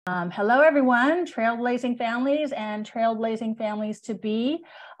Hello, everyone, Trailblazing families and Trailblazing families to be.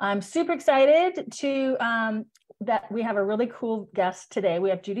 I'm super excited to that we have a really cool guest today. We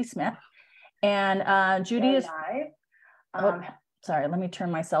have Judy Smith, and Judy is live. Sorry, let me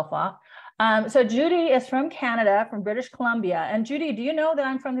turn myself off. So Judy is from Canada, from British Columbia. And Judy, do you know that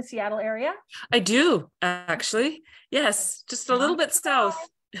I'm from the Seattle area? I do, actually. Yes, just a little bit south.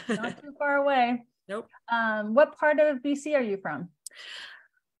 Not too far away. Nope. What part of BC are you from?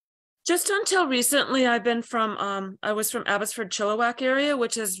 Just until recently, I've been from, I was from Abbotsford, Chilliwack area,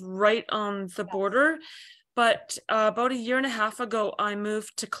 which is right on the border. But about a year and a half ago, I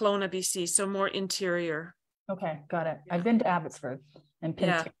moved to Kelowna, BC, so more interior. Okay, got it. I've been to Abbotsford and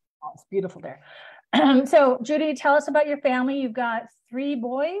Yeah. It's beautiful there. So Judy, tell us about your family. You've got 3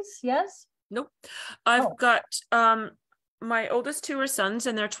 boys, yes? Nope. I've got my oldest 2 are sons,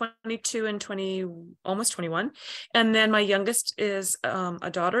 and they're 22 and 20, almost 21. And then my youngest is a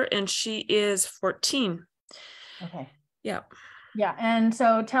daughter, and she is 14. Okay. Yeah. Yeah. And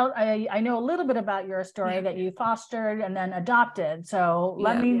so I know a little bit about your story that you fostered and then adopted. So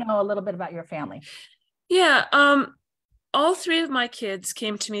let me know a little bit about your family. Yeah. All 3 of my kids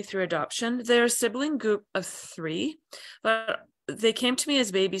came to me through adoption. They're a sibling group of 3, but they came to me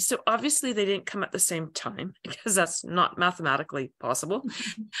as babies. So obviously they didn't come at the same time because that's not mathematically possible.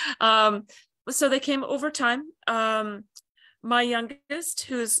 So they came over time. My youngest,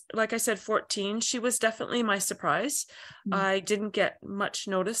 who's, like I said, 14, she was definitely my surprise. I didn't get much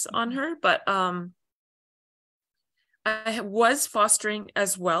notice on her, but I was fostering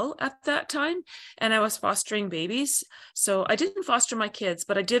as well at that time, and I was fostering babies. So I didn't foster my kids,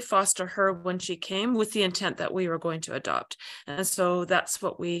 but I did foster her when she came with the intent that we were going to adopt. And so that's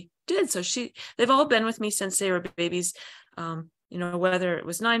what we did. So they've all been with me since they were babies, whether it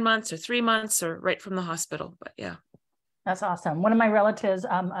was 9 months or 3 months or right from the hospital. But yeah. That's awesome. One of my relatives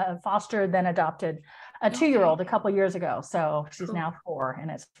fostered, then adopted a 2-year-old a couple of years ago. So she's now 4,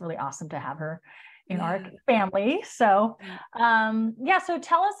 and it's really awesome to have her in our family. So so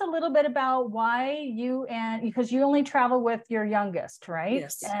tell us a little bit about why because you only travel with your youngest, right?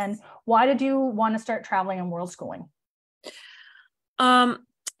 Yes. And why did you want to start traveling and world schooling?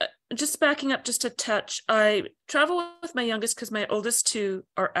 Just backing up just a touch, I travel with my youngest because my oldest 2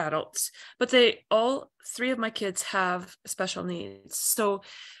 are adults, but all 3 of my kids have special needs. So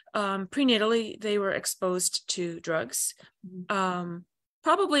prenatally, they were exposed to drugs,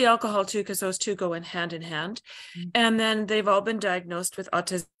 probably alcohol too, because those 2 go in hand. And then they've all been diagnosed with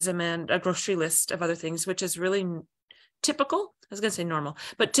autism and a grocery list of other things, which is really typical. I was going to say normal,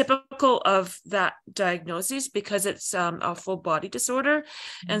 but typical of that diagnosis because it's a full body disorder.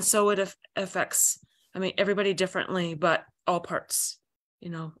 And so it affects, everybody differently, but all parts,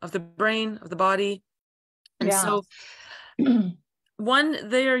 of the brain, of the body. And so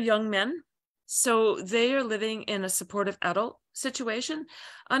they are young men. So they are living in a supportive adult situation,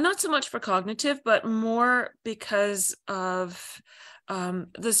 not so much for cognitive, but more because of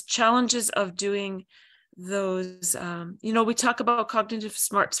those challenges of doing those, we talk about cognitive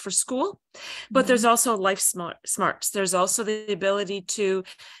smarts for school, but there's also life smarts. There's also the ability to,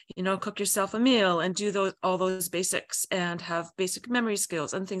 cook yourself a meal and do all those basics and have basic memory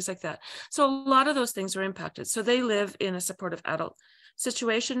skills and things like that. So a lot of those things are impacted. So they live in a supportive adult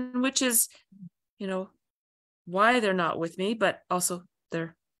situation, which is, why they're not with me, but also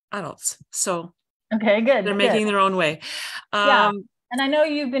they're adults. So okay, good. They're making their own way. And I know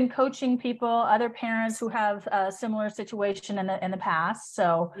you've been coaching people, other parents who have a similar situation in the past.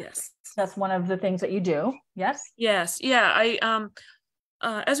 So yes, that's one of the things that you do. Yes. Yes. Yeah. I,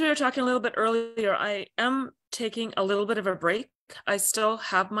 as we were talking a little bit earlier, I am taking a little bit of a break. I still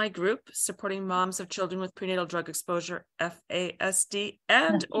have my group supporting moms of children with prenatal drug exposure, FASD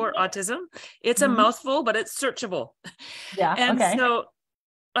and or autism. It's a mouthful, but it's searchable. Yeah. And okay. So,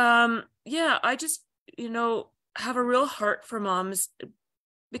 I just, have a real heart for moms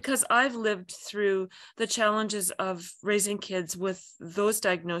because I've lived through the challenges of raising kids with those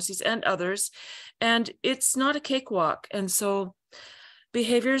diagnoses and others, and it's not a cakewalk. And so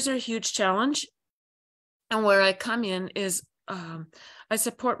behaviors are a huge challenge. And where I come in is I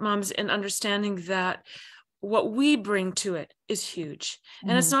support moms in understanding that what we bring to it is huge.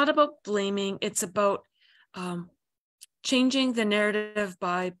 And it's not about blaming, it's about changing the narrative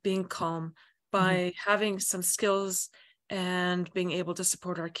by being calm, by having some skills and being able to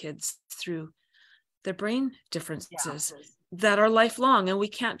support our kids through their brain differences that are lifelong, and we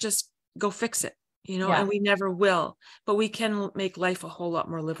can't just go fix it, and we never will, but we can make life a whole lot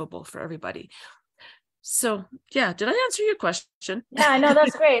more livable for everybody. So, did I answer your question? Yeah, I know,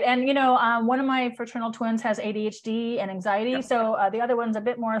 that's great. And, one of my fraternal twins has ADHD and anxiety. Yep. So the other one's a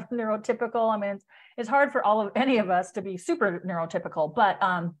bit more neurotypical. I mean, it's hard for any of us to be super neurotypical, but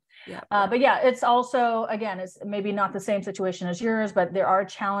yeah, it's also, again, it's maybe not the same situation as yours, but there are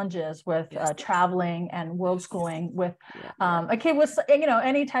challenges with traveling and world schooling with a kid with,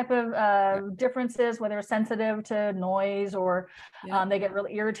 any type of differences, whether it's sensitive to noise or they get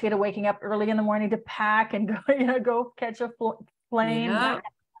really irritated waking up early in the morning to pack and go, go catch a plane.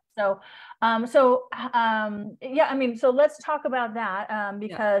 So, so let's talk about that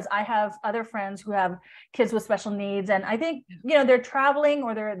because I have other friends who have kids with special needs, and I think, they're traveling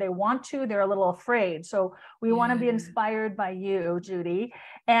or they want to, they're a little afraid. So we want to be inspired by you, Judy,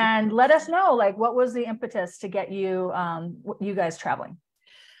 and let us know, like, what was the impetus to get you, you guys traveling?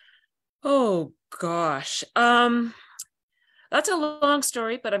 Oh gosh. That's a long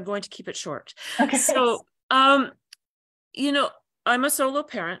story, but I'm going to keep it short. Okay. So, I'm a solo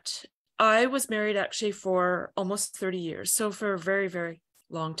parent. I was married actually for almost 30 years. So for a very, very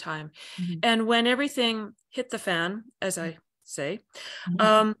long time. Mm-hmm. And when everything hit the fan, as I say,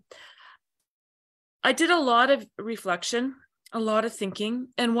 I did a lot of reflection, a lot of thinking.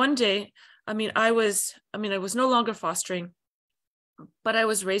 And one day, I was no longer fostering, but I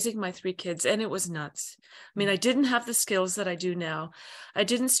was raising my 3 kids, and it was nuts. I didn't have the skills that I do now. I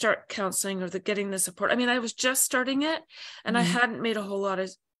didn't start counseling or getting the support. I was just starting it, and I hadn't made a whole lot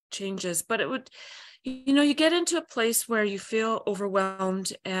of changes, but it would, you get into a place where you feel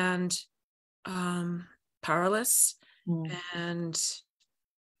overwhelmed and powerless, and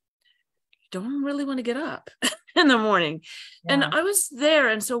you don't really want to get up in the morning. And I was there.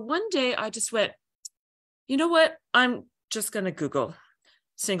 And so one day I just went, you know what? I'm just going to Google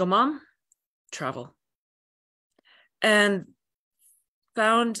single mom travel, and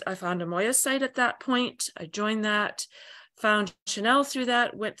I found Amoya's site at that point. I joined that, found Chanel through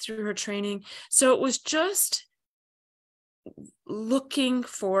that, went through her training. So it was just looking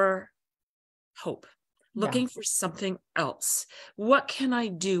for hope, looking for something else. What can I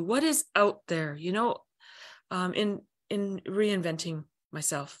do? What is out there, in reinventing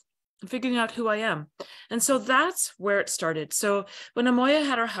myself and figuring out who I am. And so that's where it started. So when Amoya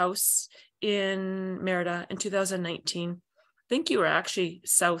had her house in Merida in 2019, I think you were actually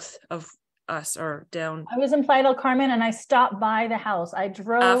south of us or down. I was in Playa del Carmen, and I stopped by the house. I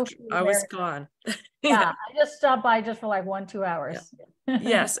drove. I was gone. I just stopped by just for like 1-2 hours.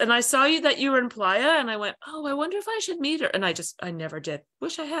 Yes. And I saw that you were in Playa, and I went, oh, I wonder if I should meet her. And I never did.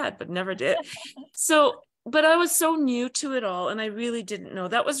 Wish I had, but never did. But I was so new to it all, and I really didn't know.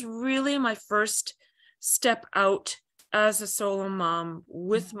 That was really my first step out as a solo mom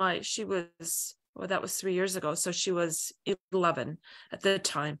with that was 3 years ago. So she was 11 at the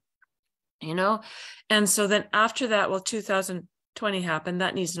time, And so then after that, 2020 happened.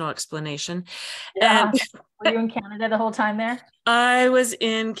 That needs no explanation. Yeah. And were you in Canada the whole time there? I was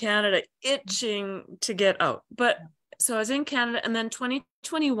in Canada, itching to get out. But so I was in Canada, and then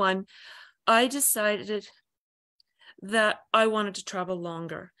 2021, I decided that I wanted to travel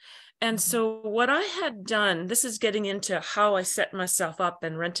longer. And so what I had done, this is getting into how I set myself up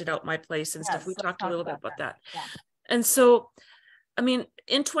and rented out my place and stuff. We talked a little bit about that. Yeah. And so, in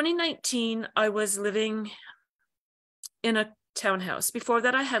 2019, I was living in a townhouse. Before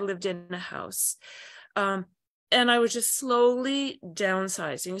that, I had lived in a house. And I was just slowly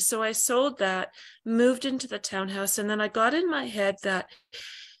downsizing. So I sold that, moved into the townhouse, and then I got in my head that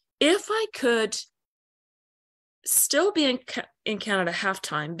if I could still be in Canada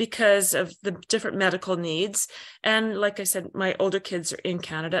half-time because of the different medical needs, and like I said, my older kids are in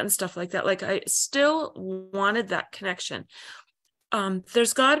Canada and stuff like that, like I still wanted that connection.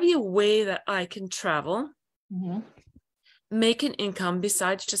 There's got to be a way that I can travel, make an income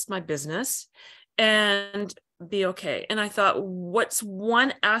besides just my business, and be okay. And I thought, what's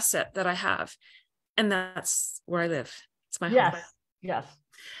one asset that I have? And that's where I live. It's my home. Yes.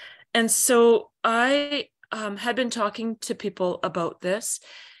 And so I had been talking to people about this,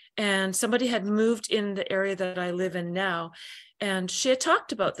 and somebody had moved in the area that I live in now, and she had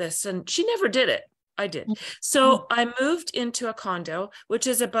talked about this, and she never did it. I did. So I moved into a condo, which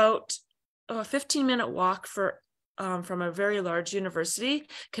is about a 15-minute walk from a very large university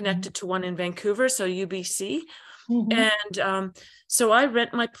connected to one in Vancouver, so UBC. And so I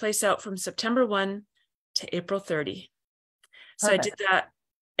rent my place out from September 1 to April 30. So I did that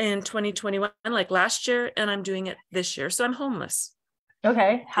in 2021, like last year, and I'm doing it this year. So I'm homeless.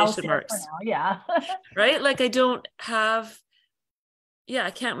 Okay. House for now. Yeah. Right? Like I don't have, I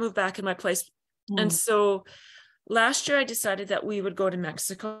can't move back in my place. And so last year I decided that we would go to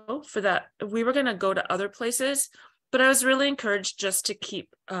Mexico for that. We were going to go to other places, but I was really encouraged just to keep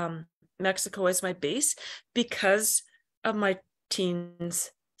Mexico as my base because of my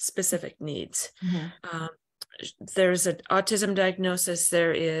teens' specific needs. There's an autism diagnosis.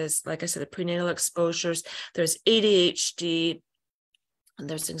 There is, like I said, the prenatal exposures. There's ADHD. And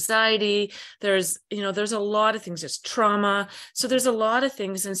there's anxiety. There's a lot of things. There's trauma. So there's a lot of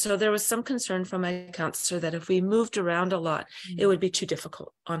things. And so there was some concern from my counselor that if we moved around a lot, it would be too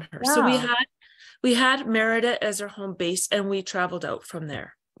difficult on her. Yeah. So we had Merida as our home base, and we traveled out from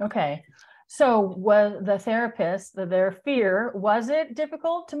there. Okay. So was the therapist, their fear, was it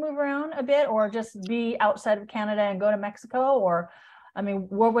difficult to move around a bit or just be outside of Canada and go to Mexico? Or, I mean,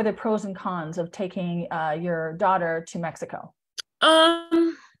 what were the pros and cons of taking your daughter to Mexico?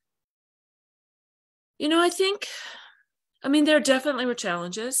 There definitely were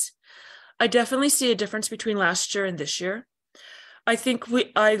challenges. I definitely see a difference between last year and this year. I think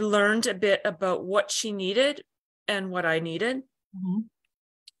I learned a bit about what she needed and what I needed.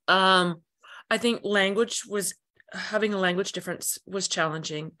 I think having a language difference was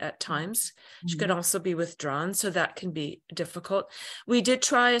challenging at times. She could also be withdrawn, so that can be difficult. We did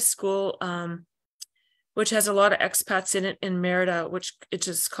try a school, which has a lot of expats in it in Merida, which it's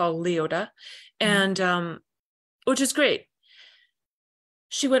just called Leota, and which is great.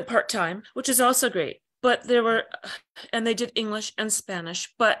 She went part-time, which is also great, but they did English and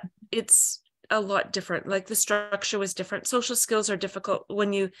Spanish, but it's a lot different. Like the structure was different. Social skills are difficult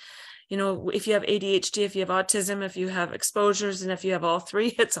when if you have ADHD, if you have autism, if you have exposures, and if you have all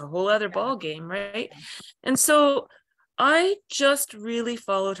three, it's a whole other ball game, right? And so I just really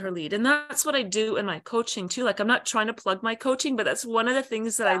followed her lead. And that's what I do in my coaching too. Like, I'm not trying to plug my coaching, but that's one of the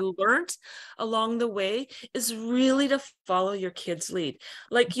things that I learned along the way is really to follow your kid's lead.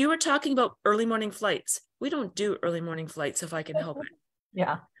 Like you were talking about early morning flights. We don't do early morning flights if I can help it.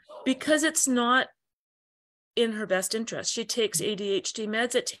 Yeah. Because it's not in her best interest. She takes ADHD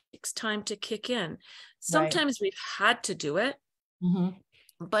meds. It takes time to kick in. Sometimes we've had to do it,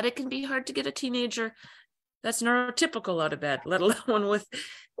 but it can be hard to get a teenager that's neurotypical out of bed, let alone with.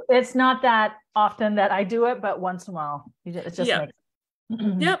 It's not that often that I do it, but once in a while, it just makes.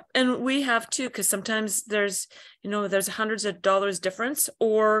 Yep. And we have to, because sometimes there's hundreds of dollars difference,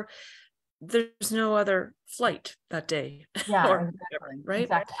 or there's no other flight that day. Yeah, or exactly, whatever, right?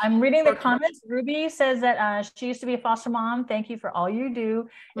 Exactly. I'm reading the comments. Ruby says that she used to be a foster mom. Thank you for all you do.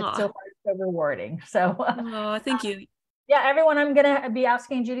 It's so rewarding. So thank you. Yeah, everyone, I'm going to be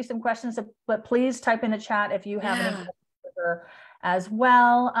asking Judy some questions, but please type in the chat if you have any questions for her as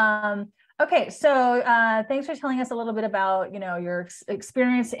well. Okay, so thanks for telling us a little bit about your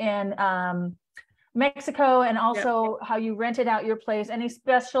experience in Mexico, and also how you rented out your place. Any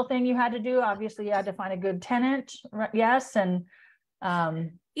special thing you had to do? Obviously, you had to find a good tenant, yes, and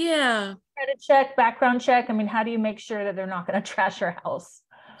credit check, background check. I mean, how do you make sure that they're not going to trash your house?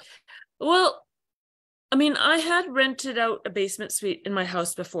 Well, I mean, I had rented out a basement suite in my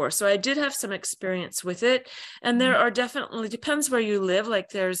house before, so I did have some experience with it. And there are definitely, depends where you live, like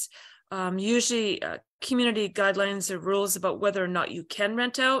there's usually community guidelines or rules about whether or not you can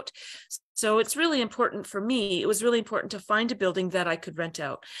rent out. So it's really important for me. It was really important to find a building that I could rent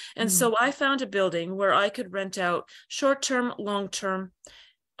out. And so I found a building where I could rent out short-term, long-term.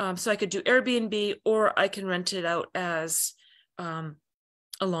 So I could do Airbnb, or I can rent it out as a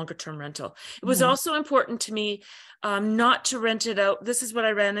longer term rental. It was also important to me not to rent it out. This is what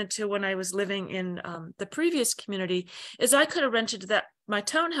I ran into when I was living in the previous community, is I could have rented my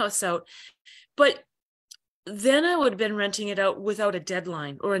townhouse out, but then I would have been renting it out without a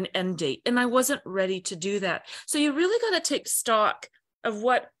deadline or an end date. And I wasn't ready to do that. So you really got to take stock of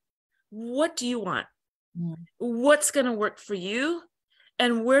what do you want? What's going to work for you?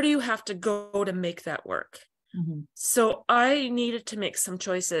 And where do you have to go to make that work? So I needed to make some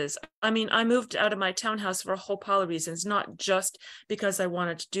choices. I mean, I moved out of my townhouse for a whole pile of reasons, not just because I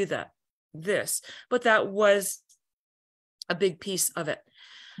wanted to do but that was a big piece of it.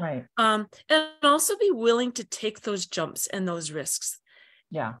 Right. And also be willing to take those jumps and those risks.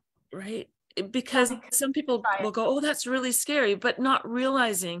 Yeah. Right. Because some people will go, oh, that's really scary, but not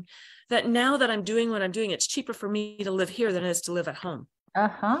realizing that now that I'm doing what I'm doing, it's cheaper for me to live here than it is to live at home.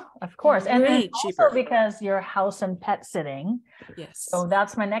 Of course. And also because you're house and pet sitting. Yes. So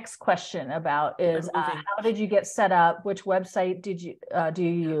that's my next question about is how did you get set up? Which website do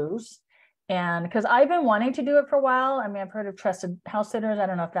you use? And because I've been wanting to do it for a while. I mean, I've heard of Trusted House Sitters. I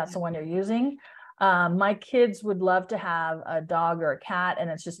don't know if that's the one you're using. My kids would love to have a dog or a cat, and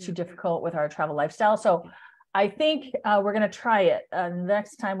it's just too difficult with our travel lifestyle. So I think we're going to try it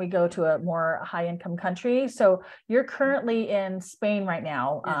next time we go to a more high income country. So you're currently in Spain right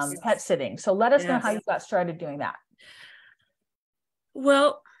now, pet sitting. So let us know how you got started doing that.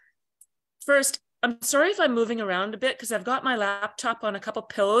 Well, first, I'm sorry if I'm moving around a bit because I've got my laptop on a couple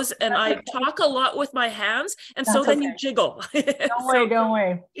pillows and I talk a lot with my hands. And so then you jiggle. Don't worry, don't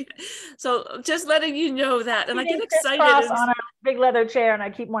worry. So just letting you know that. And I get excited. On a big leather chair and I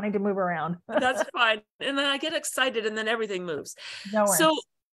keep wanting to move around. That's fine. And then I get excited and then everything moves. No worries. So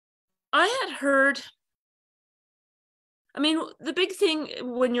I had heard, I mean, the big thing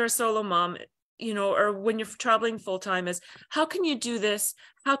when you're a solo mom, you know, or when you're traveling full time is how can you do this?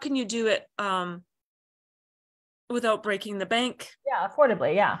 How can you do it without breaking the bank? Yeah,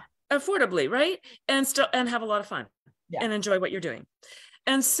 affordably. Yeah. Affordably, right? And still and have a lot of fun and enjoy what you're doing.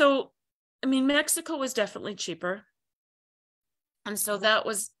 And so, I mean, Mexico was definitely cheaper. And so that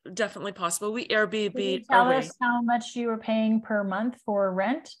was definitely possible. We Airbnb. Can you tell us how much you were paying per month for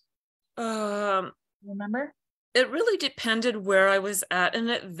rent? Remember? It really depended where I was at, and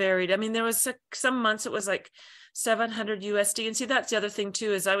it varied. I mean, there was some months it was like 700 USD. And see, that's the other thing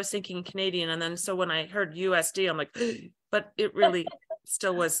too, is I was thinking Canadian. And then so when I heard USD, I'm like, but it really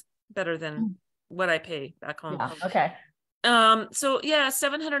still was better than what I pay back home. Yeah, okay. So yeah,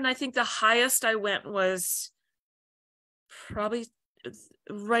 700. And I think the highest I went was probably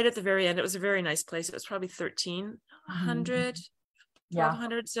right at the very end. It was a very nice place. It was probably 1,300,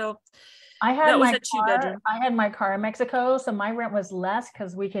 1,200. So I had my car in Mexico, so my rent was less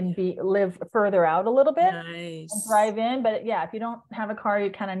because we can live further out a little bit and drive in. But yeah, if you don't have a car, you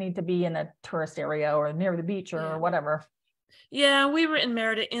kind of need to be in a tourist area or near the beach or whatever. Yeah, we were in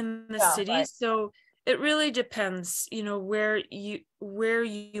Merida in the city, so it really depends, you know, where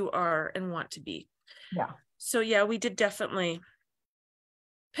you are and want to be. Yeah. So yeah, we did definitely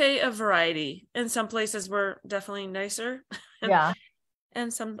pay a variety, and some places were definitely nicer.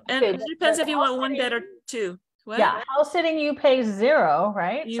 And some, and it depends if you want one bed or two. What? Yeah, house sitting you pay zero,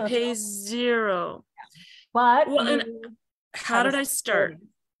 right? You pay zero. But and how did I start?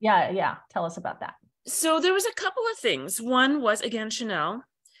 Yeah. Tell us about that. So there was a couple of things. One was, again, Chanel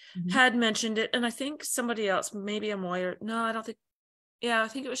had mentioned it, and I think somebody else, maybe a Moyer. No, I don't think. Yeah, I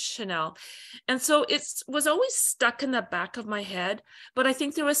think it was Chanel. And so it was always stuck in the back of my head, but I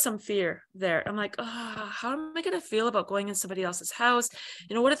think there was some fear there. I'm like, oh, how am I going to feel about going in somebody else's house?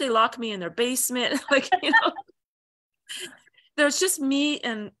 You know, what if they lock me in their basement? Like, you know, there's just me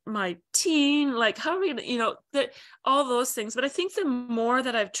and my teen. Like, how are we going to, you know, all those things. But I think the more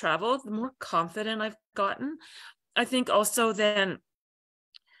that I've traveled, the more confident I've gotten. I think also then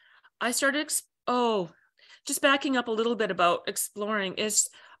I started, just backing up a little bit about exploring is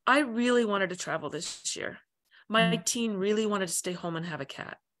I really wanted to travel this year. My teen really wanted to stay home and have a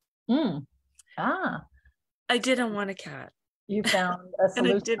cat. I didn't want a cat. You found a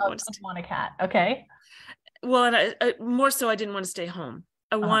solution. And I didn't want a cat. Okay. Well, and I more so I didn't want to stay home.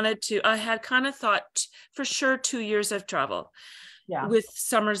 I had kind of thought for sure 2 years of travel with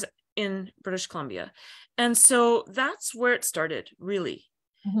summers in British Columbia. And so that's where it started, really.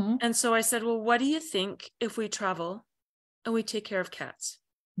 And so I said, well, what do you think if we travel and we take care of cats?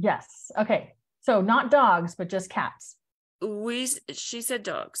 Yes. Okay. So not dogs, but just cats. She said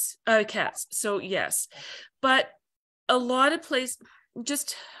dogs, cats. So yes, but a lot of places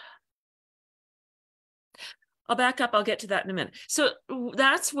I'll back up. I'll get to that in a minute. So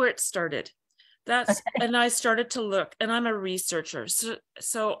that's where it started. And I started to look, and I'm a researcher.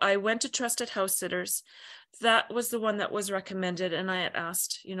 So I went to Trusted House Sitters. That was the one that was recommended. And I had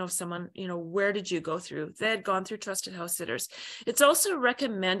asked, you know, someone, you know, where did you go through? They had gone through Trusted House Sitters. It's also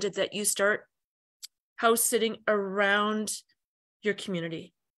recommended that you start house sitting around your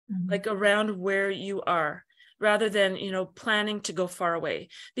community, like around where you are, rather than, you know, planning to go far away,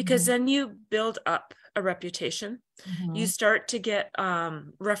 because then you build up a reputation. You start to get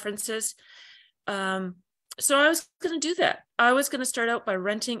references. So I was going to do that. I was going to start out by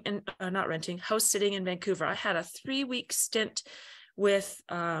house sitting in Vancouver. I had a 3-week stint with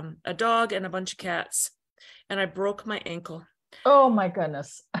a dog and a bunch of cats, and I broke my ankle. Oh my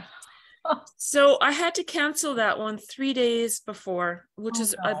goodness. So I had to cancel that one 3 days before, which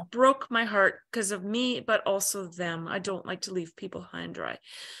I broke my heart because of me, but also them. I don't like to leave people high and dry.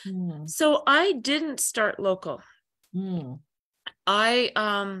 So I didn't start local.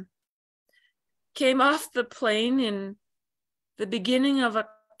 I came off the plane in the beginning of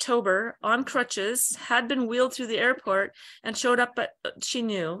October on crutches, had been wheeled through the airport, and showed up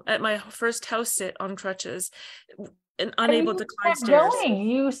at my first house sit on crutches and unable to climb stairs.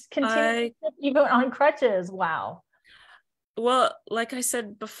 You continued even on crutches. Wow. Well, like I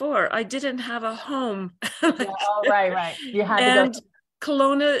said before, I didn't have a home. Right. You had to go.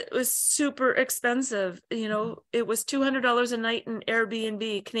 Kelowna was super expensive. You know, it was $200 a night in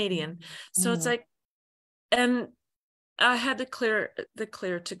Airbnb Canadian. So it's like, and I had the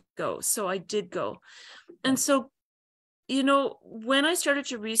clear to go. So I did go. And so, you know, when I started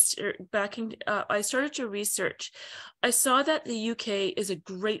to research I saw that the UK is a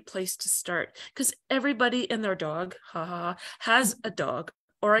great place to start because everybody and their dog, has a dog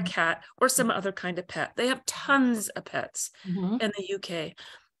or a cat or some other kind of pet. They have tons of pets in the UK.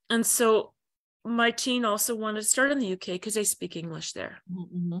 And so my teen also wanted to start in the UK because they speak English there.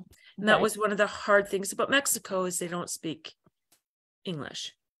 And that was one of the hard things about Mexico is they don't speak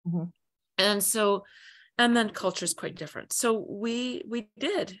English. And so, and then culture is quite different. So we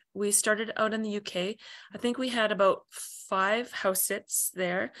started out in the UK. I think we had about 5 house sits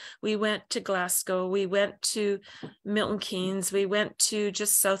there. We went to Glasgow. We went to Milton Keynes. We went to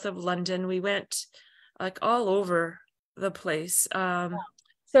just south of London. We went like all over the place. So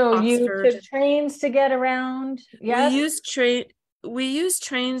Oxford. You took trains to get around? Yes. We used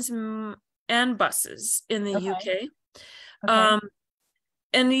trains and buses in the UK.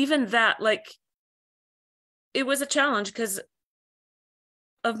 And even that, like, it was a challenge because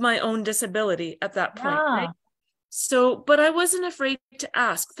of my own disability at that point, right? So, but I wasn't afraid to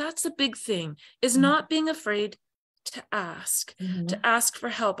ask. That's the big thing, is not being afraid to ask for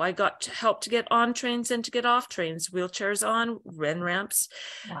help. I got help to get on trains and to get off trains, wheelchairs on, ramps.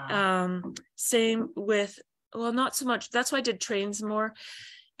 Same with, well, not so much. That's why I did trains more.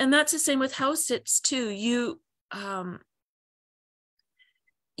 And that's the same with house sits too. You are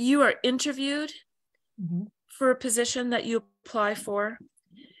interviewed for a position that you apply for,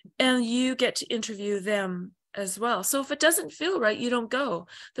 and you get to interview them as well. So if it doesn't feel right, you don't go.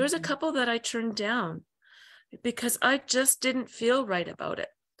 There's a couple that I turned down because I just didn't feel right about it.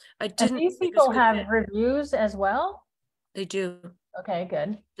 I didn't. And these people have reviews as well? They do. Okay,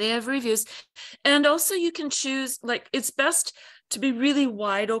 good. They have reviews. And also you can choose, like, it's best to be really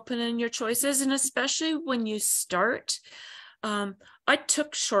wide open in your choices. And especially when you start, I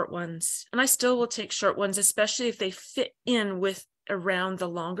took short ones, and I still will take short ones, especially if they fit in with around the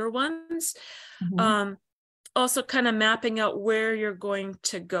longer ones. Also kind of mapping out where you're going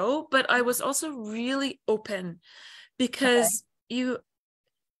to go. But I was also really open because it's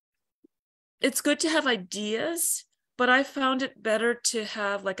good to have ideas, but I found it better to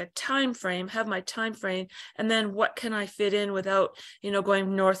have like a time frame, have my time frame, and then what can I fit in without, you know,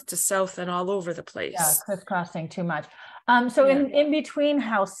 going north to south and all over the place. Yeah, crisscrossing too much. So in between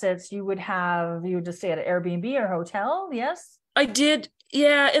house sits, you would just stay at an Airbnb or hotel? Yes, I did.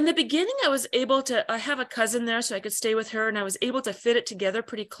 Yeah, in the beginning, I have a cousin there, so I could stay with her, and I was able to fit it together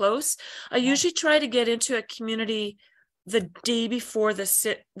pretty close. I usually try to get into a community the day before the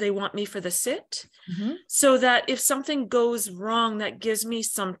sit, they want me for the sit, so that if something goes wrong, that gives me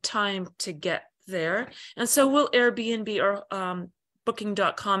some time to get there. And so we'll Airbnb or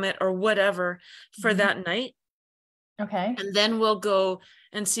booking.com it or whatever for that night. Okay. And then we'll go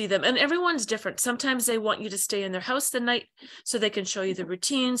and see them. And everyone's different. Sometimes they want you to stay in their house the night so they can show you the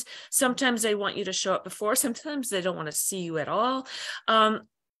routines. Sometimes they want you to show up before. Sometimes they don't want to see you at all. I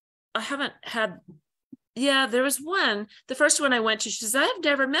haven't had, there was one, the first one I went to, she says, I've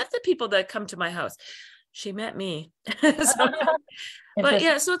never met the people that come to my house. She met me. But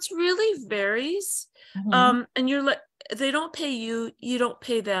yeah, so it's really varies. And they don't pay you, you don't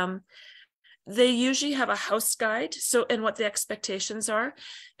pay them. They usually have a house guide, and what the expectations are.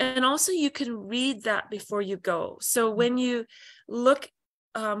 And also you can read that before you go. So when you look,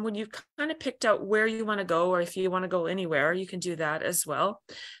 when you've kind of picked out where you want to go, or if you want to go anywhere, you can do that as well.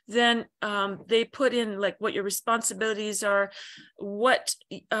 Then they put in like what your responsibilities are, what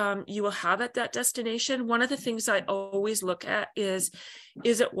you will have at that destination. One of the things I always look at is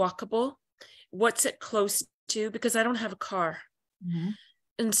it walkable? What's it close to? Because I don't have a car.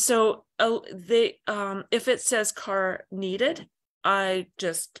 And so if it says car needed, I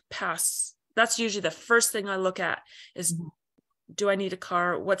just pass. That's usually the first thing I look at is, do I need a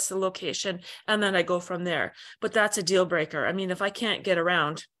car? What's the location? And then I go from there. But that's a deal breaker. I mean, if I can't get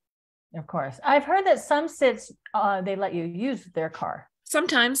around. Of course. I've heard that some sits, they let you use their car.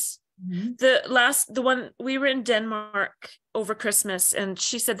 Sometimes. The one, we were in Denmark over Christmas, and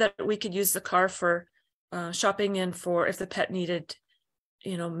she said that we could use the car for shopping and for if the pet needed,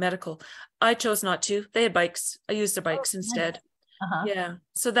 medical. I chose not to. They had bikes. I used their bikes instead. Yeah.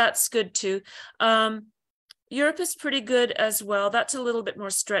 So that's good too. Europe is pretty good as well. That's a little bit more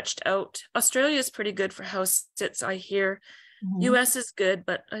stretched out. Australia is pretty good for house sits, I hear. US is good,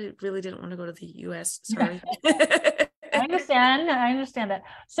 but I really didn't want to go to the US. Sorry. I understand that.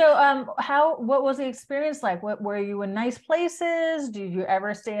 So what was the experience like? Were you in nice places? Did you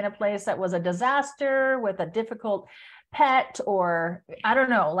ever stay in a place that was a disaster with a difficult pet, or I don't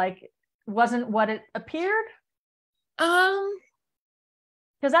know, like wasn't what it appeared?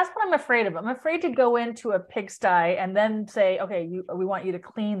 Because that's what I'm afraid of. I'm afraid to go into a pigsty and then say, okay, we want you to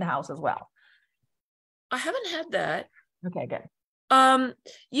clean the house as well. I haven't had that. Okay, good.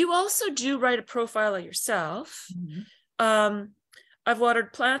 You also do write a profile of yourself. Mm-hmm. I've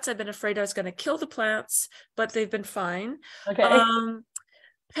watered plants. I've been afraid I was going to kill the plants, but they've been fine. Okay.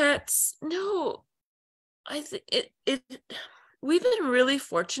 Pets, no, I think we've been really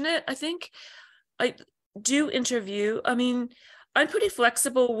fortunate. I think I do interview. I mean, I'm pretty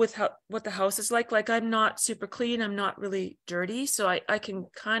flexible with what the house is like. Like, I'm not super clean. I'm not really dirty. So I can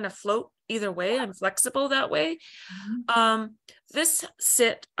kind of float either way. I'm flexible that way. Mm-hmm. This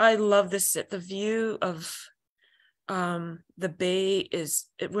sit, I love this sit. The view of the bay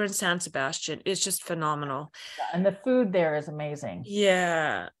we're in San Sebastian. It's just phenomenal. And the food there is amazing.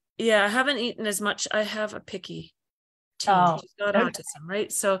 Yeah. I haven't eaten as much. I have a picky teen. Oh, She's got okay. autism, right?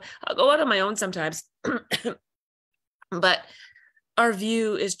 So I'll go out on my own sometimes. But our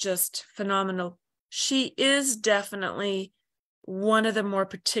view is just phenomenal. She is definitely one of the more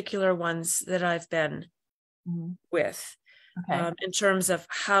particular ones that I've been with, in terms of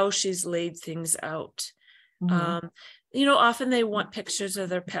how she's laid things out. Often they want pictures of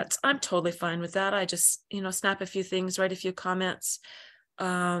their pets. I'm totally fine with that. I just, snap a few things, write a few comments.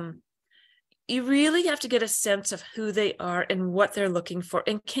 You really have to get a sense of who they are and what they're looking for.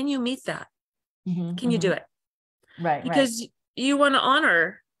 And can you meet that? Can you do it? Right. Because you want to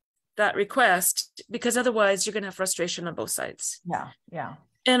honor that request, because otherwise you're going to have frustration on both sides. Yeah.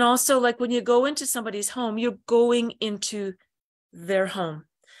 And also, like, when you go into somebody's home, you're going into their home.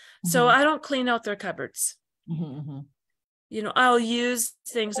 So I don't clean out their cupboards. I'll use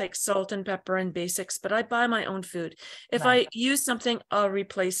things like salt and pepper and basics, but I buy my own food. If I use something, I'll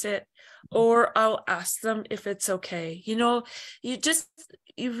replace it, or I'll ask them if it's okay.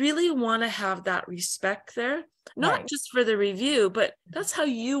 You really want to have that respect there, not just for the review, but that's how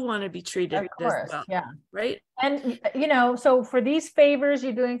you want to be treated. Of course, as well, yeah. Right. And, so for these favors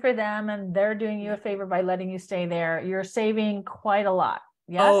you're doing for them, and they're doing you a favor by letting you stay there, you're saving quite a lot.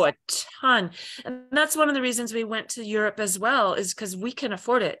 Yes? Oh, a ton. And that's one of the reasons we went to Europe as well, is because we can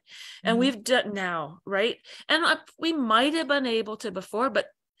afford it. And we've done now, right? And we might have been able to before, but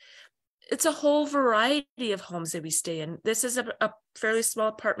it's a whole variety of homes that we stay in. This is a fairly small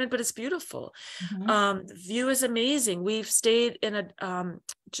apartment, but it's beautiful. The view is amazing. We've stayed in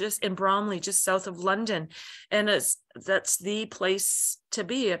just in Bromley, just south of London. And that's the place to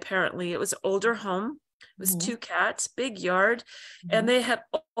be, apparently. It was an older home. It was 2 cats, big yard, and they had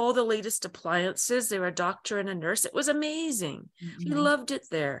all the latest appliances. They were a doctor and a nurse. It was amazing. We loved it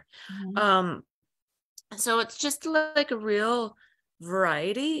there. So it's just like a real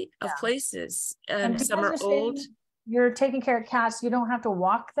variety of places, and some are old. You're taking care of cats. You don't have to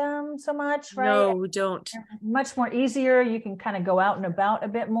walk them so much, right? No, we don't. They're much more easier. You can kind of go out and about a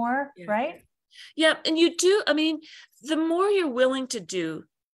bit more, right? Yeah, and you do. I mean, the more you're willing to do,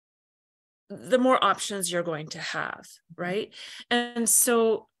 the more options you're going to have, right? And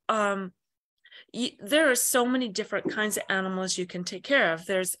so there are so many different kinds of animals you can take care of.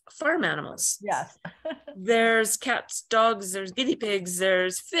 There's farm animals. Yes. There's cats, dogs, there's guinea pigs,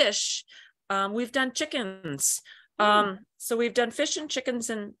 there's fish. We've done chickens. So we've done fish and chickens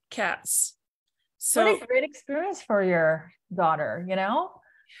and cats. So what a great experience for your daughter,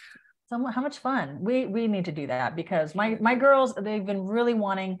 how much fun. We need to do that, because my girls, they've been really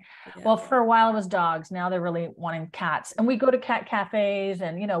wanting, well, for a while it was dogs. Now they're really wanting cats. And we go to cat cafes,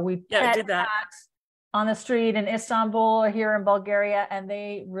 and, we pet did that cats on the street in Istanbul, here in Bulgaria, and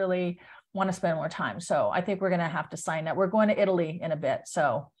they really want to spend more time. So I think we're going to have to sign up. We're going to Italy in a bit.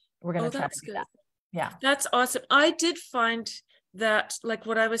 So we're going to try to do that. Yeah. That's awesome. I did find that, like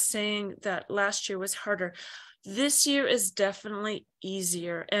what I was saying, that last year was harder. This year is definitely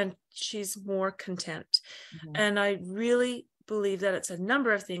easier, and she's more content. And I really believe that it's a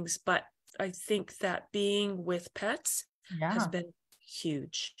number of things, but I think that being with pets has been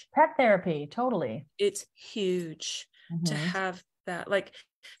huge. Pet therapy, totally. It's huge to have that. Like,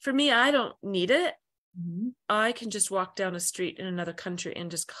 for me, I don't need it. I can just walk down a street in another country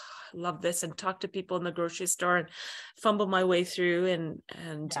and just love this, and talk to people in the grocery store and fumble my way through and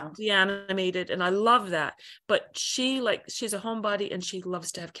be animated. And I love that. But she's a homebody, and she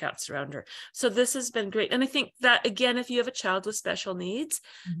loves to have cats around her. So this has been great. And I think that, again, if you have a child with special needs,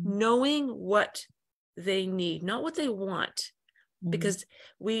 knowing what they need, not what they want, because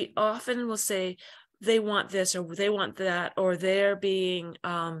we often will say, they want this or they want that, or they're being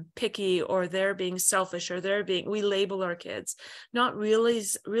picky, or they're being selfish, or we label our kids, not really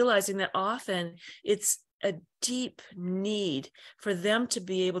realizing that often it's a deep need for them to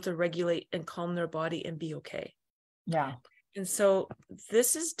be able to regulate and calm their body and be okay. Yeah. And so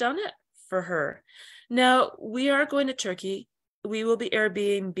this has done it for her. Now we are going to Turkey. We will be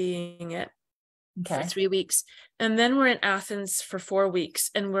Airbnb-ing it for 3 weeks. And then we're in Athens for 4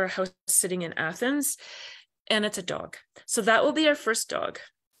 weeks, and we're house sitting in Athens, and it's a dog. So that will be our first dog.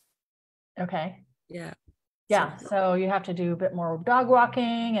 Okay. Yeah. Yeah. So you have to do a bit more dog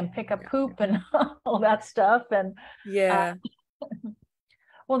walking and pick up poop and all that stuff. And yeah.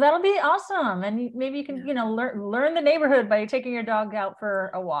 Well, that'll be awesome. And maybe you can, learn the neighborhood by taking your dog out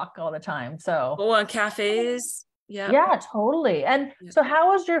for a walk all the time. So go on cafes. Yeah. Yeah, totally. And so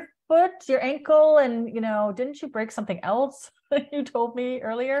how was your foot, your ankle, and didn't you break something else you told me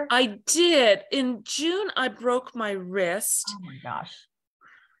earlier? I did. In June, I broke my wrist. Oh my gosh.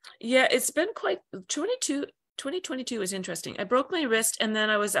 Yeah, it's been quite 2022 was interesting. I broke my wrist, and then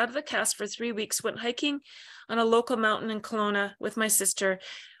I was out of the cast for 3 weeks, went hiking on a local mountain in Kelowna with my sister,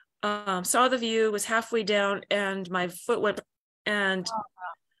 saw the view, was halfway down, and my foot went, and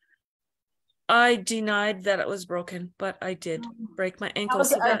I denied that it was broken, but I did break my ankle.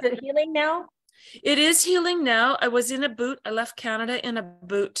 Is it healing now? It is healing now. I was in a boot. I left Canada in a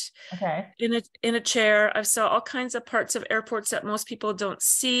boot. Okay. In a chair. I saw all kinds of parts of airports that most people don't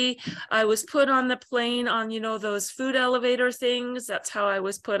see. I was put on the plane on, those food elevator things. That's how I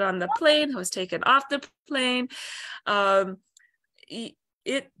was put on the plane. I was taken off the plane.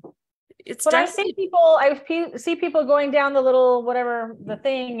 It's but I see people going down the little whatever the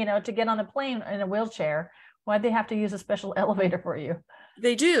thing, to get on the plane in a wheelchair. Why'd they have to use a special elevator for you?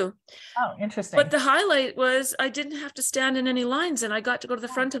 They do. Oh, interesting. But the highlight was I didn't have to stand in any lines, and I got to go to the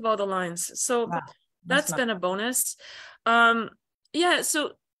front of all the lines. So that's been a bonus. Yeah.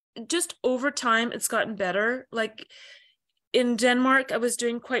 So just over time, it's gotten better. Like in Denmark, I was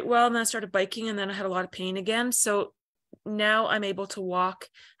doing quite well, and then I started biking, and then I had a lot of pain again. So now I'm able to walk.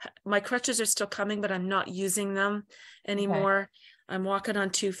 My crutches are still coming, but I'm not using them anymore. Okay. I'm walking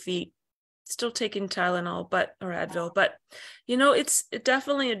on 2 feet. Still taking Tylenol, or Advil, but it's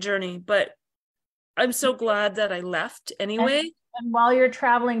definitely a journey, but I'm so glad that I left anyway. And while you're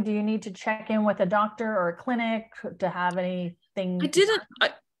traveling, do you need to check in with a doctor or a clinic to have anything?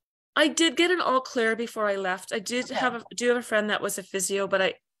 I did get an all clear before I left. I did have a friend that was a physio,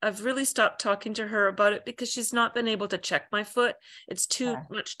 but I've really stopped talking to her about it because she's not been able to check my foot. It's too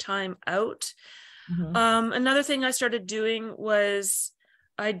much time out. Mm-hmm. Another thing I started doing was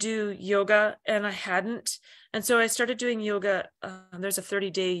I do yoga, and I hadn't. And so I started doing yoga. There's a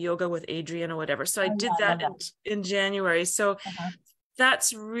 30-day yoga with Adrian or whatever. So I did that in January. So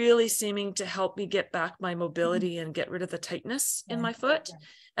that's really seeming to help me get back my mobility and get rid of the tightness in my foot.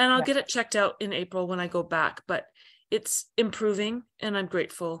 And I'll get it checked out in April when I go back, but it's improving, and I'm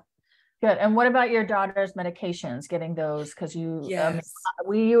grateful. Good. And what about your daughter's medications, getting those? Because you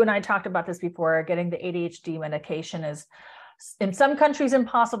and I talked about this before, getting the ADHD medication is in some countries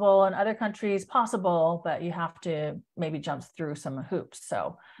impossible, in other countries possible, but you have to maybe jump through some hoops.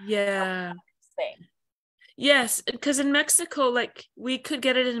 So yes, because in Mexico, like we could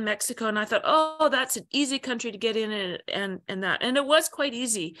get it in Mexico, and I thought, oh, that's an easy country to get in, and it was quite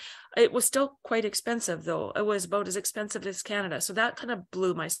easy. It was still quite expensive, though. It was about as expensive as Canada, so that kind of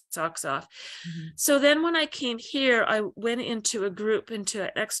blew my socks off. Mm-hmm. So then when I came here, I went into an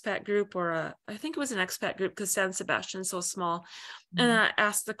expat group, I think it was an expat group because San Sebastian's so small, mm-hmm. and I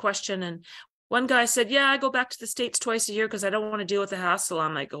asked the question, and one guy said, yeah, I go back to the States twice a year because I don't want to deal with the hassle.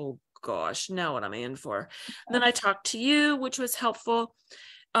 I'm like, oh gosh, now what am I in for? And then I talked to you, which was helpful.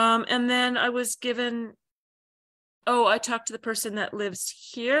 And then I was given, I talked to the person that lives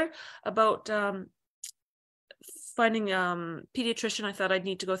here about finding pediatrician. I thought I'd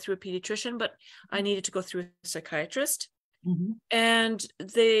need to go through a pediatrician, but I needed to go through a psychiatrist. Mm-hmm. And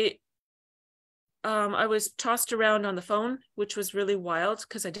I was tossed around on the phone, which was really wild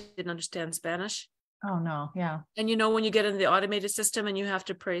because I didn't understand Spanish. Oh no, yeah. And when you get in the automated system and you have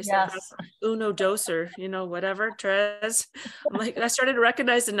to pray uno, dos, or whatever, tres. I'm like, I started to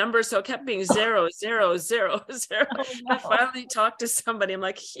recognize the numbers, so it kept being 0, 0, 0, 0. Oh, no. I finally talked to somebody. I'm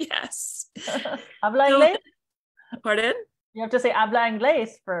like, yes. Habla inglés? Pardon? You have to say habla inglés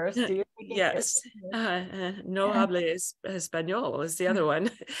first. Do you yes. No hable español was the other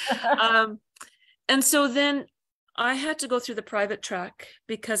one. And so then I had to go through the private track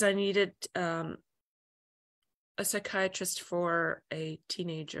because I needed a psychiatrist for a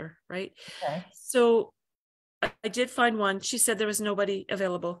teenager, right? Okay. So I did find one. She said there was nobody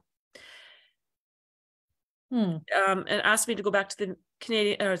available. And asked me to go back to the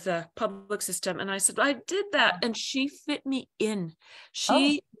Canadian or the public system. And I said, I did that. And she fit me in.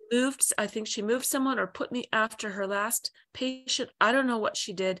 She moved, I think she moved someone or put me after her last patient. I don't know what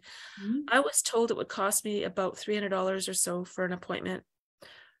she did. I was told it would cost me about $300 or so for an appointment.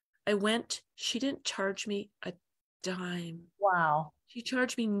 I went, she didn't charge me a dime. Wow. She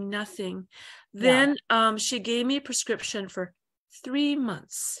charged me nothing. Yeah. Then she gave me a prescription for 3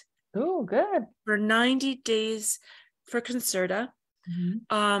 months. Ooh, good. For 90 days for Concerta.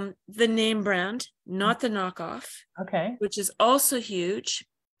 The name brand, not the knockoff. Okay. Which is also huge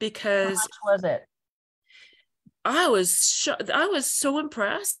because How much was it? I was so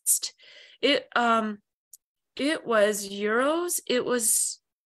impressed. It was euros. It was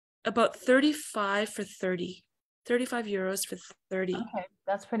about 35 for 30. 35 euros for 30. Okay,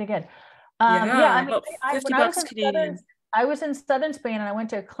 that's pretty good. Yeah, I mean, about 50 bucks Canadian. I was in southern Spain and I went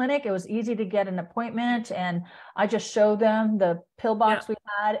to a clinic. It was easy to get an appointment, and I just showed them the pill box we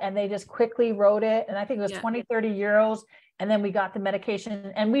had, and they just quickly wrote it. And I think it was 20, 30 euros. And then we got the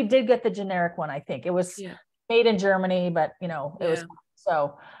medication, and we did get the generic one. I think it was made in Germany, but it was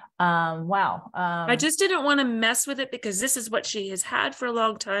so. Wow. I just didn't want to mess with it because this is what she has had for a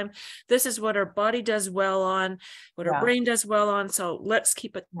long time. This is what her body does well on, what her brain does well on. So let's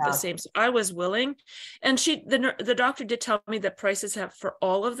keep it the same. So I was willing. And the doctor did tell me that prices for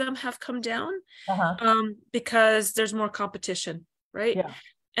all of them have come down because there's more competition, right? Yeah.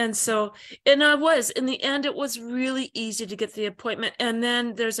 And so, in the end, it was really easy to get the appointment. And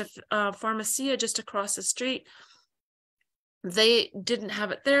then there's a pharmacia just across the street. They didn't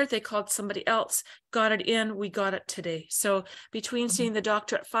have it there. They called somebody else, got it in. We got it today. So between seeing the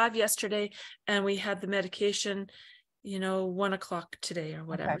doctor at 5 yesterday and we had the medication, 1 o'clock today or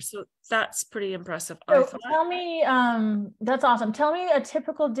whatever. Okay. So that's pretty impressive. So tell me, that's awesome. Tell me a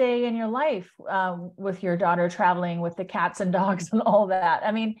typical day in your life with your daughter traveling with the cats and dogs and all that.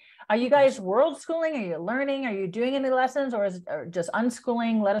 I mean, are you guys world schooling? Are you learning? Are you doing any lessons, or is it just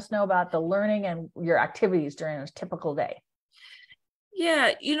unschooling? Let us know about the learning and your activities during a typical day.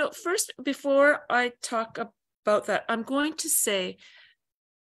 Yeah, first, before I talk about that, I'm going to say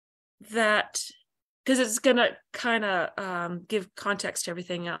that, because it's going to kind of give context to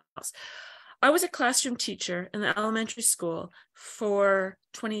everything else. I was a classroom teacher in the elementary school for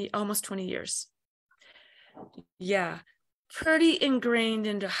almost 20 years. Yeah, pretty ingrained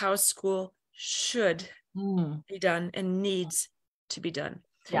into how school should be done and needs to be done.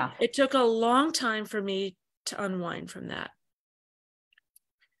 Yeah. It took a long time for me to unwind from that.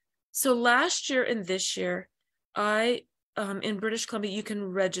 So last year and this year, in British Columbia, you can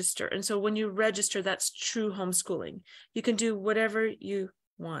register. And so when you register, that's true homeschooling. You can do whatever you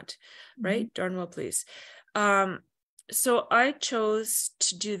want, right? Darn well, please. So I chose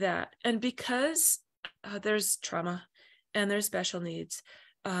to do that. And because there's trauma and there's special needs,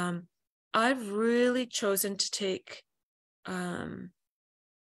 I've really chosen to take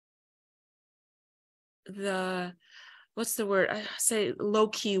what's the word? I say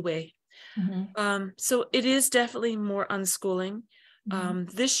low-key way. So it is definitely more unschooling.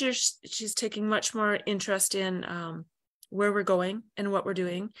 This year, she's taking much more interest in where we're going and what we're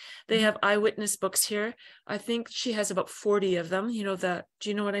doing. They have eyewitness books here. I think she has about 40 of them. Do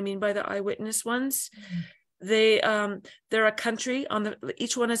you know what I mean by the eyewitness ones? They're a country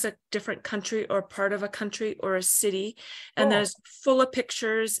each one is a different country or part of a country or a city. And there's full of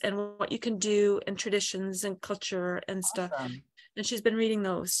pictures and what you can do and traditions and culture and stuff. And she's been reading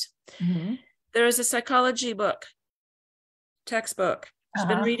those. There is a psychology book, textbook. She's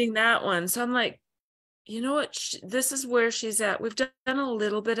been reading that one. So I'm like, you know what? This is where she's at. We've done a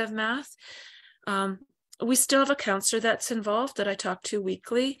little bit of math. We still have a counselor that's involved that I talk to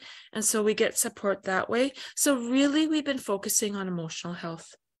weekly. And so we get support that way. So really, we've been focusing on emotional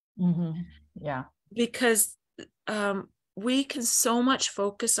health. Yeah. Because we can so much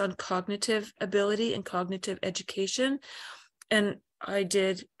focus on cognitive ability and cognitive education. And I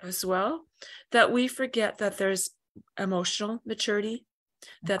did as well, that we forget that there's emotional maturity,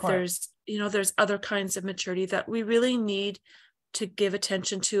 that there's other kinds of maturity that we really need to give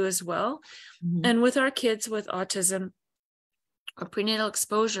attention to as well. And with our kids with autism or prenatal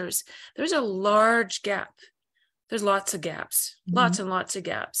exposures, there's a large gap. There's lots of gaps, lots and lots of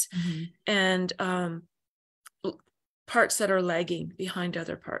gaps, and parts that are lagging behind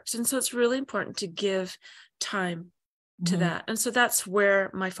other parts. And so it's really important to give time to that. And so that's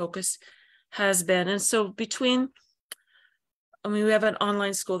where my focus has been. And so we have an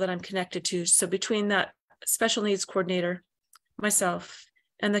online school that I'm connected to. So between that special needs coordinator, myself,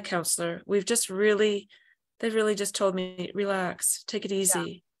 and the counselor, they've really just told me, relax, take it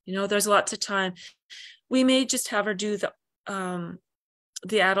easy. There's lots of time. We may just have her do the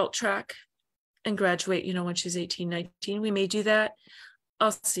adult track and graduate, when she's 18, 19, we may do that.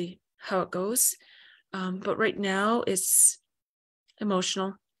 I'll see how it goes. But right now it's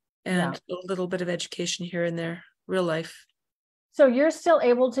emotional and a little bit of education here and there, real life. So you're still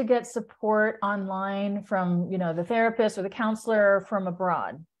able to get support online from, the therapist or the counselor from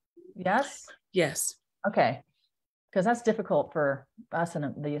abroad? Yes? Yes. Okay. Because that's difficult for us in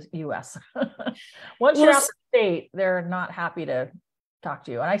the US. Once you're out of the state, they're not happy to talk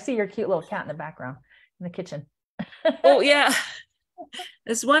to you. And I see your cute little cat in the background in the kitchen. Oh, yeah.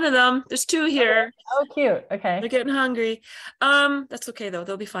 It's one of them. There's two here. Oh, cute. Okay. They're getting hungry. That's okay though.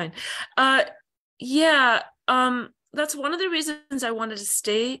 They'll be fine. Yeah. That's one of the reasons I wanted to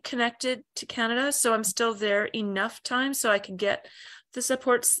stay connected to Canada. So I'm still there enough time so I can get the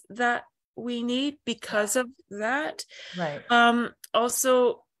supports that we need because of that. Right.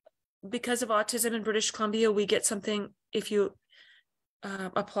 Also, because of autism in British Columbia, we get something if you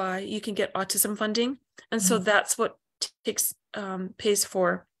apply, you can get autism funding. And so that's what pays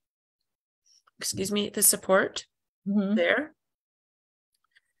for, the support there.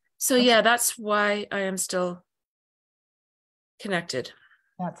 So yeah, that's why I am still connected.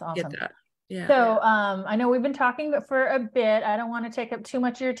 That's awesome. Get that. Yeah. So I know we've been talking for a bit. I don't want to take up too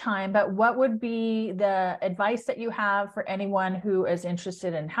much of your time, but what would be the advice that you have for anyone who is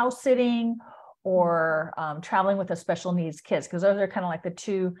interested in house sitting or traveling with a special needs kids? Because those are kind of like the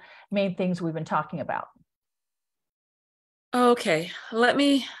two main things we've been talking about. Okay, let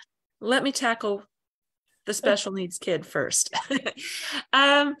me tackle the special needs kid first.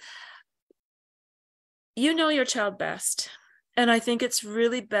 You know your child best. And I think it's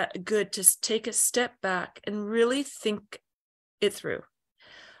really good to take a step back and really think it through.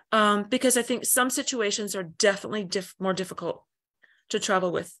 Because I think some situations are definitely more difficult to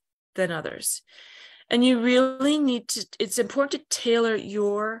travel with than others. And you really need to, it's important to tailor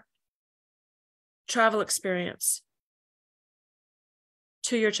your travel experience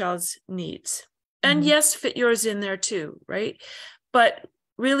to your child's needs. And yes, fit yours in there too, right? But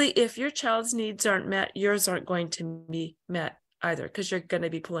really, if your child's needs aren't met, yours aren't going to be met either, because you're going to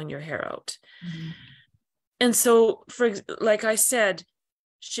be pulling your hair out. And so, like I said,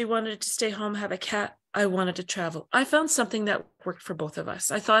 she wanted to stay home, have a cat. I wanted to travel. I found something that worked for both of us.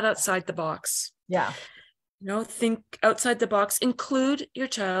 I thought outside the box. Yeah. Think outside the box, include your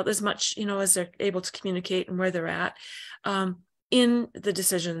child as much, as they're able to communicate and where they're at in the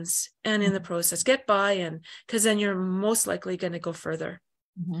decisions and in the process. Get buy-in, because then you're most likely going to go further.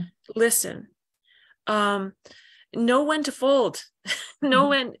 Listen. Know when to fold. Know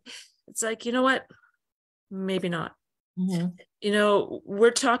when it's like, you know what? Maybe not.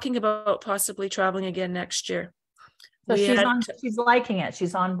 We're talking about possibly traveling again next year. So she's liking it.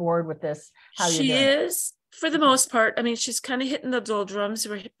 She's on board with this. She is, for the most part. I mean, she's kind of hitting the doldrums.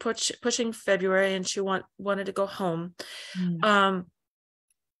 We're pushing February, and she wanted to go home.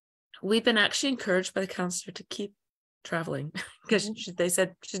 We've been actually encouraged by the counselor to keep traveling because they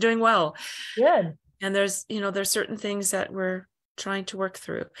said she's doing well. Good. And there's certain things that we're trying to work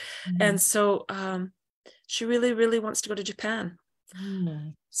through. And so she really, really wants to go to Japan.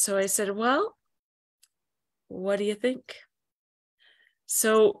 So I said, well, what do you think?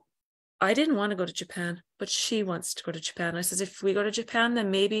 So I didn't want to go to Japan, but she wants to go to Japan. I says, if we go to Japan, then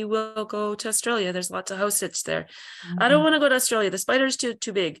maybe we'll go to Australia. There's lots of house sits there. I don't want to go to Australia. The spider's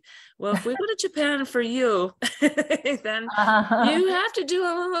too big. Well, if we go to Japan for you, then you have to do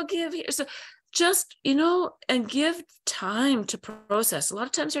a little give here. So just, and give time to process. A lot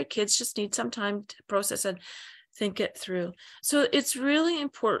of times our kids just need some time to process and think it through. So it's really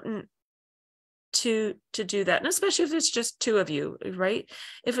important to do that, and especially if it's just two of you, right?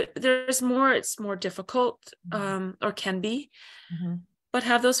 If there's more, it's more difficult, or can be, but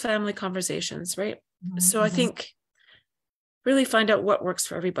have those family conversations, right? So I think really find out what works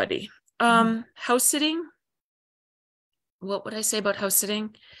for everybody. House sitting, what would I say about house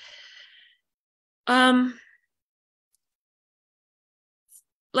sitting? Like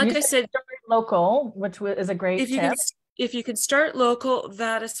I said, local, which is a great tip. If you can start local,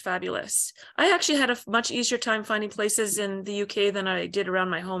 that is fabulous. I actually had a much easier time finding places in the UK than I did around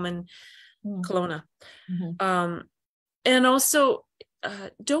my home in Kelowna. And also,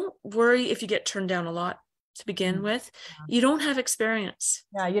 don't worry if you get turned down a lot to begin with. You don't have experience.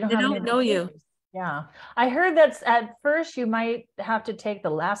 Yeah, they don't know you. Yeah, I heard that at first you might have to take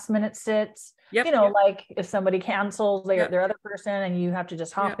the last minute sits. Like if somebody cancels their other person, and you have to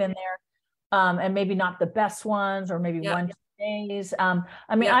just hop in there. And maybe not the best ones, or maybe 1-2 days. I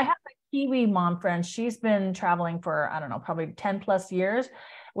have a Kiwi mom friend. She's been traveling for, I don't know, probably 10 plus years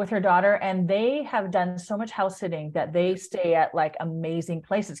with her daughter. And they have done so much house sitting that they stay at like amazing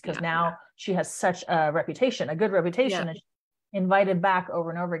places, because now she has such a reputation, a good reputation. And invited back over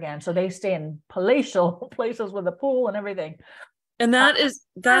and over again. So they stay in palatial places with a pool and everything. And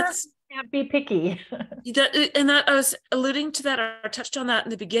that's can't be picky. that I was alluding to that, or touched on that in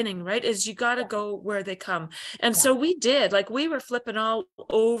the beginning, right? Is you got to go where they come. And so we did, like, we were flipping all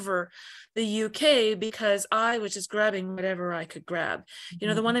over the UK because I was just grabbing whatever I could grab. You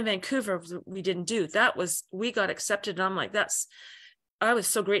know, the one in Vancouver we didn't do. We got accepted. And I'm like, I was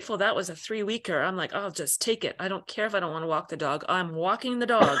so grateful. That was a 3-weeker. I'm like, I'll just take it. I don't care if I don't want to walk the dog. I'm walking the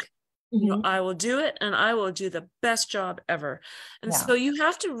dog. You know, I will do it, and I will do the best job ever. And so you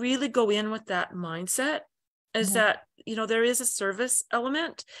have to really go in with that mindset, is that, you know, there is a service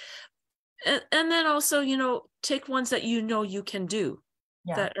element. And then also, you know, take ones that you know you can do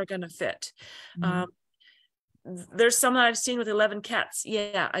that are going to fit. There's some that I've seen with 11 cats.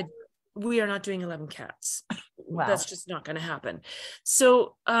 We are not doing 11 cats. Wow. That's just not going to happen.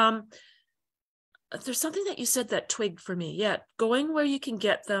 So there's something that you said that twigged for me. Going where you can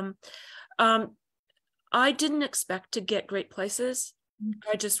get them. I didn't expect to get great places.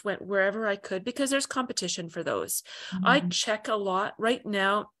 I just went wherever I could because there's competition for those. I check a lot right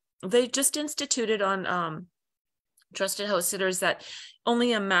now. They just instituted on trusted house sitters that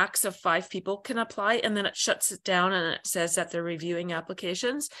only a max of 5 people can apply, and then it shuts it down and it says that they're reviewing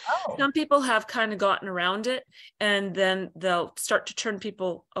applications. Some people have kind of gotten around it, and then they'll start to turn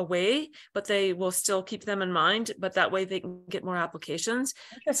people away, but they will still keep them in mind, but that way they can get more applications.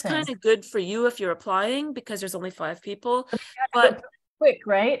 It's kind of good for you if you're applying because there's only 5 people, but quick,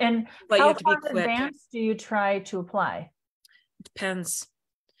 right? And but how you have to be far in quick. advance do you try to apply? It depends.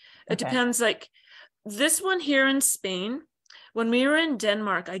 It depends. Like this one here in Spain, when we were in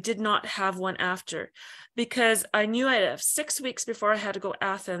Denmark, I did not have one after because I knew I'd have 6 weeks before I had to go to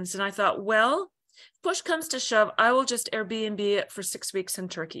Athens. And I thought, well, push comes to shove, I will just Airbnb it for 6 weeks in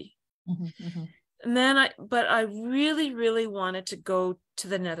Turkey. And then I really, really wanted to go to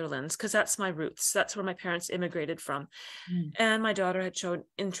the Netherlands because that's my roots. That's where my parents immigrated from. And my daughter had shown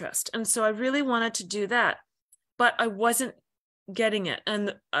interest. And so I really wanted to do that, but I wasn't getting it.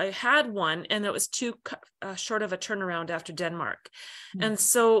 And I had one, and it was too short of a turnaround after Denmark. And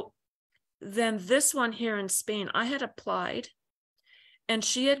so then this one here in Spain, I had applied and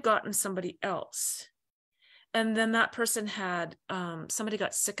she had gotten somebody else. And then that person had, somebody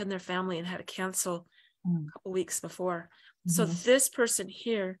got sick in their family and had to cancel a couple weeks before. So this person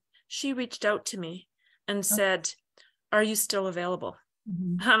here, she reached out to me and said, are you still available?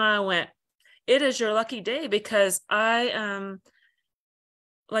 And I went, it is your lucky day, because I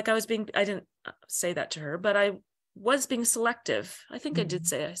didn't say that to her, but I was being selective. I think I did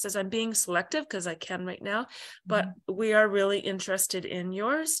say it. I says, I'm being selective because I can right now, but we are really interested in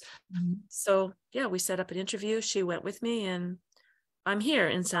yours. So yeah, we set up an interview. She went with me, and I'm here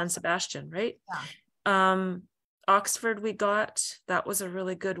in San Sebastian, right? Oxford we got, that was a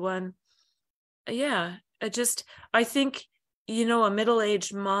really good one. I think, you know, a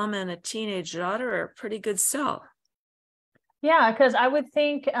middle-aged mom and a teenage daughter are a pretty good sell. Yeah, because I would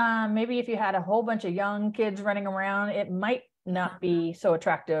think maybe if you had a whole bunch of young kids running around, it might not be so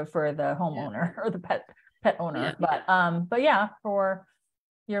attractive for the homeowner or the pet owner. But yeah, for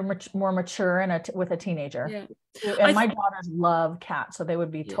you're more mature and with a teenager. And my daughters love cats, so they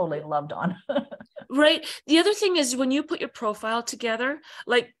would be totally loved on. Right. The other thing is when you put your profile together,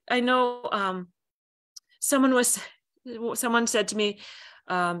 like I know someone said to me,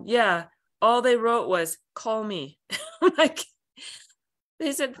 all they wrote was call me. Like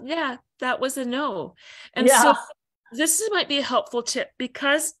they said, yeah, that was a no. And so this might be a helpful tip,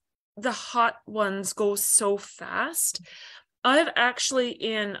 because the hot ones go so fast. I've actually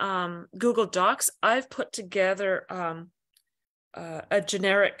in Google Docs, I've put together a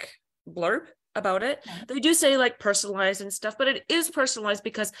generic blurb about it. They do say like personalized and stuff, but it is personalized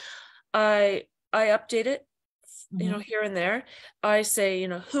because I update it, you know, here and there. I say, you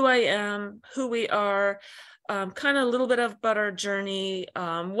know, who I am, who we are, kind of a little bit about our journey,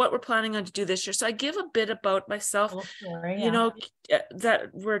 what we're planning on to do this year. So I give a bit about myself, you know, that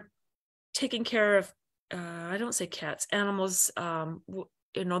we're taking care of, I don't say cats, animals,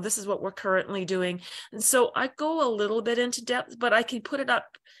 you know, this is what we're currently doing. And so I go a little bit into depth, but I can put it up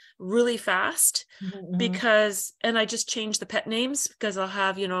really fast because, and I just change the pet names because I'll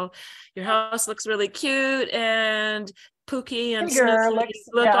have, you know, your house looks really cute and Pookie and Snooki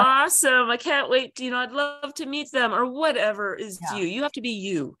look awesome. I can't wait. You know, I'd love to meet them, or whatever is you. You have to be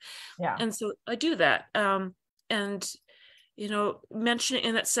you. And so I do that. And, you know, mention,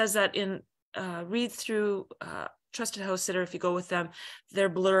 and it says that in read through trusted house sitter, if you go with them, their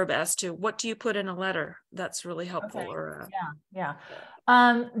blurb as to what do you put in a letter. That's really helpful. Okay. Or yeah.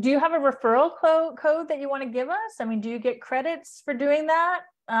 Do you have a referral code that you want to give us? I mean, do you get credits for doing that?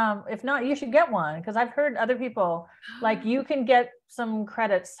 If not, you should get one, because I've heard other people like you can get some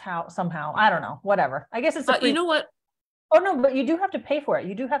credits somehow. I don't know, whatever. I guess it's a free. You know what? Oh no, but you do have to pay for it.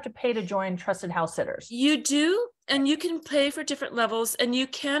 You do have to pay to join Trusted House Sitters. You do, and you can pay for different levels, and you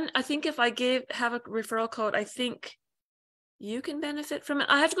can, I think if I have a referral code, I think you can benefit from it.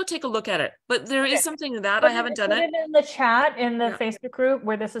 I have to go take a look at it, but there is something that I haven't done it. Put it in the chat in the Facebook group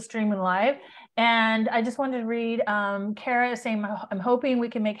where this is streaming live. And I just wanted to read, Kara is saying, I'm hoping we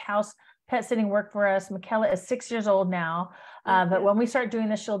can make house pet sitting work for us. Michaela is 6 years old now, but when we start doing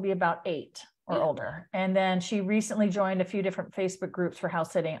this, she'll be about 8 or older. And then she recently joined a few different Facebook groups for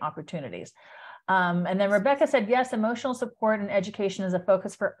house sitting opportunities. And then Rebecca said, yes, emotional support and education is a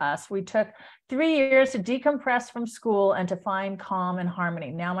focus for us. We took 3 years to decompress from school and to find calm and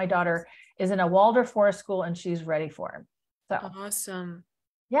harmony. Now my daughter is in a Waldorf forest school and she's ready for it. So awesome.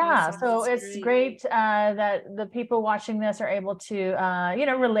 Yeah, awesome. so it's great that the people watching this are able to,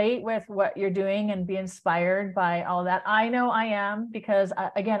 relate with what you're doing and be inspired by all that. I know I am, because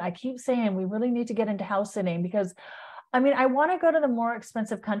again, I keep saying we really need to get into house sitting, because I mean, I want to go to the more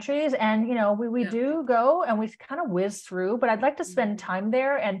expensive countries, and we do go and we kind of whiz through, but I'd like to spend time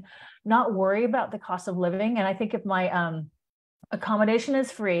there and not worry about the cost of living. And I think if my accommodation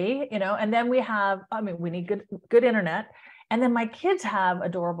is free, and then we need good internet. And then my kids have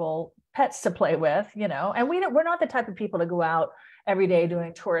adorable pets to play with, and we're not the type of people to go out every day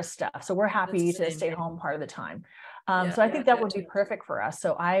doing tourist stuff. So we're happy to stay home part of the time. So I think that would be perfect for us.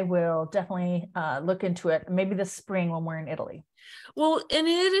 So I will definitely look into it, maybe this spring when we're in Italy. Well, and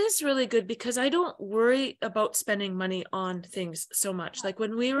it is really good because I don't worry about spending money on things so much. Like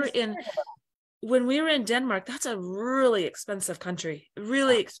when we were in Denmark, that's a really expensive country,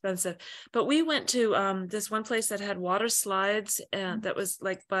 really expensive. But we went to this one place that had water slides, and that was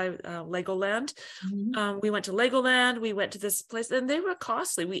like by Legoland. We went to Legoland, we went to this place, and they were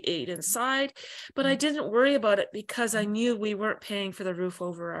costly. We ate inside, but I didn't worry about it because I knew we weren't paying for the roof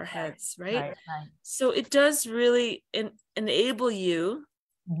over our heads, right? So it does really enable you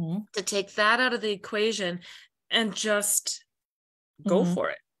to take that out of the equation and just go for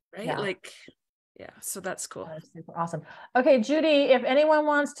it, right? So that's cool. That's super awesome. Okay, Judy, if anyone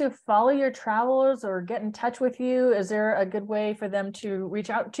wants to follow your travels or get in touch with you, is there a good way for them to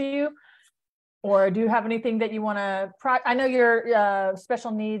reach out to you? Or do you have anything that you want to, I know your special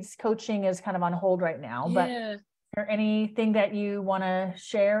needs coaching is kind of on hold right now, but is there anything that you want to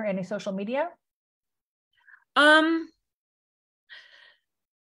share, any social media?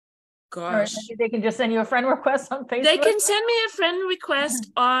 Or they can just send you a friend request on Facebook. They can send me a friend request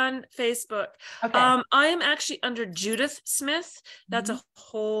on Facebook. Okay. I am actually under Judith Smith. That's a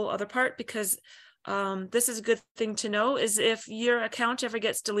whole other part, because this is a good thing to know, is if your account ever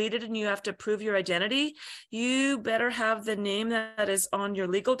gets deleted and you have to prove your identity, you better have the name that is on your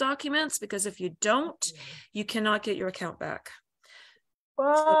legal documents, because if you don't, you cannot get your account back.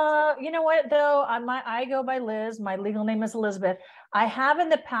 Well, you know what though, I go by Liz. My legal name is Elizabeth. I have in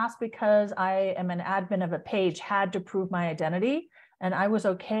the past, because I am an admin of a page, had to prove my identity, and I was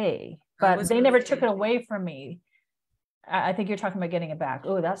okay, but they never took it away from me. I think you're talking about getting it back.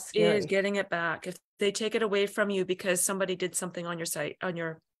 Oh, that's scary. It is getting it back. If they take it away from you because somebody did something on your site,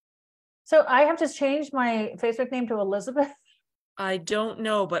 So I have to change my Facebook name to Elizabeth? I don't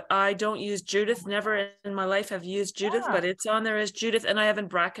know, but I don't use Judith. Never in my life have used Judith, but it's on there as Judith, and I have in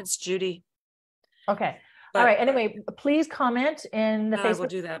brackets Judy. Okay. All right. Anyway, please comment in the Facebook. I will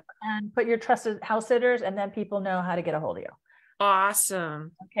do that. And put your trusted house sitters, and then people know how to get a hold of you.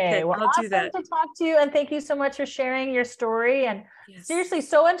 Awesome. Okay. Well, I'll do that. To talk to you, and thank you so much for sharing your story. And seriously,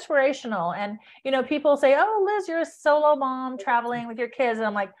 so inspirational. And people say, "Oh, Liz, you're a solo mom traveling with your kids," and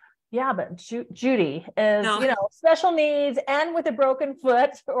I'm like, yeah, but Judy is, special needs, and with a broken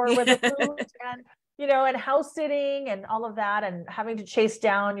foot, or with a boot, and, and house sitting and all of that, and having to chase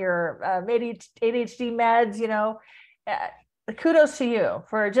down your ADHD meds, kudos to you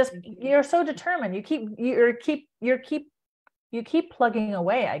for just, you're so determined. You keep plugging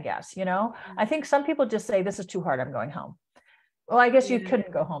away, I guess, I think some people just say, this is too hard, I'm going home. Well, I guess you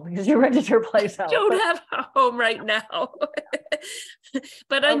couldn't go home because you rented your place out. Don't have a home right now.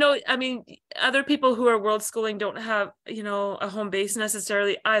 But I know, other people who are world schooling don't have, a home base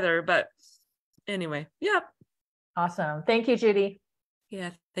necessarily either. But anyway, Awesome. Thank you, Judy.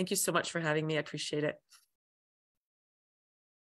 Yeah. Thank you so much for having me. I appreciate it.